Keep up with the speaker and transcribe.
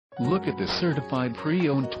Look at this certified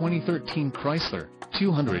pre-owned 2013 Chrysler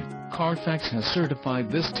 200. Carfax has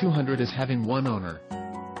certified this 200 as having one owner.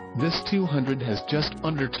 This 200 has just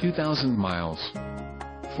under 2,000 miles.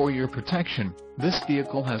 For your protection, this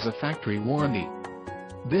vehicle has a factory warranty.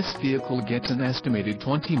 This vehicle gets an estimated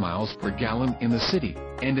 20 miles per gallon in the city,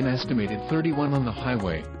 and an estimated 31 on the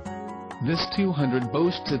highway. This 200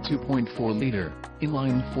 boasts a 2.4-liter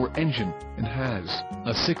inline-4 engine, and has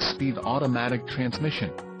a 6-speed automatic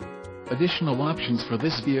transmission. Additional options for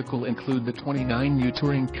this vehicle include the 29U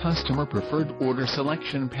Touring Customer Preferred Order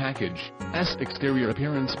Selection Package, S Exterior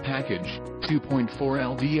Appearance Package, 2.4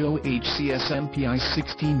 LDO HCS MPI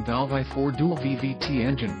 16-valve i4 Dual VVT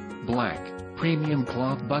engine, black, premium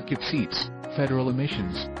cloth bucket seats, federal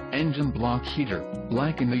emissions, engine block heater,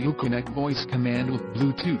 black and the Uconnect voice command with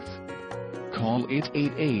Bluetooth. Call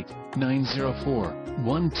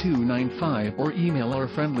 888-904-1295 or email our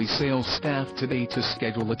friendly sales staff today to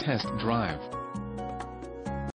schedule a test drive.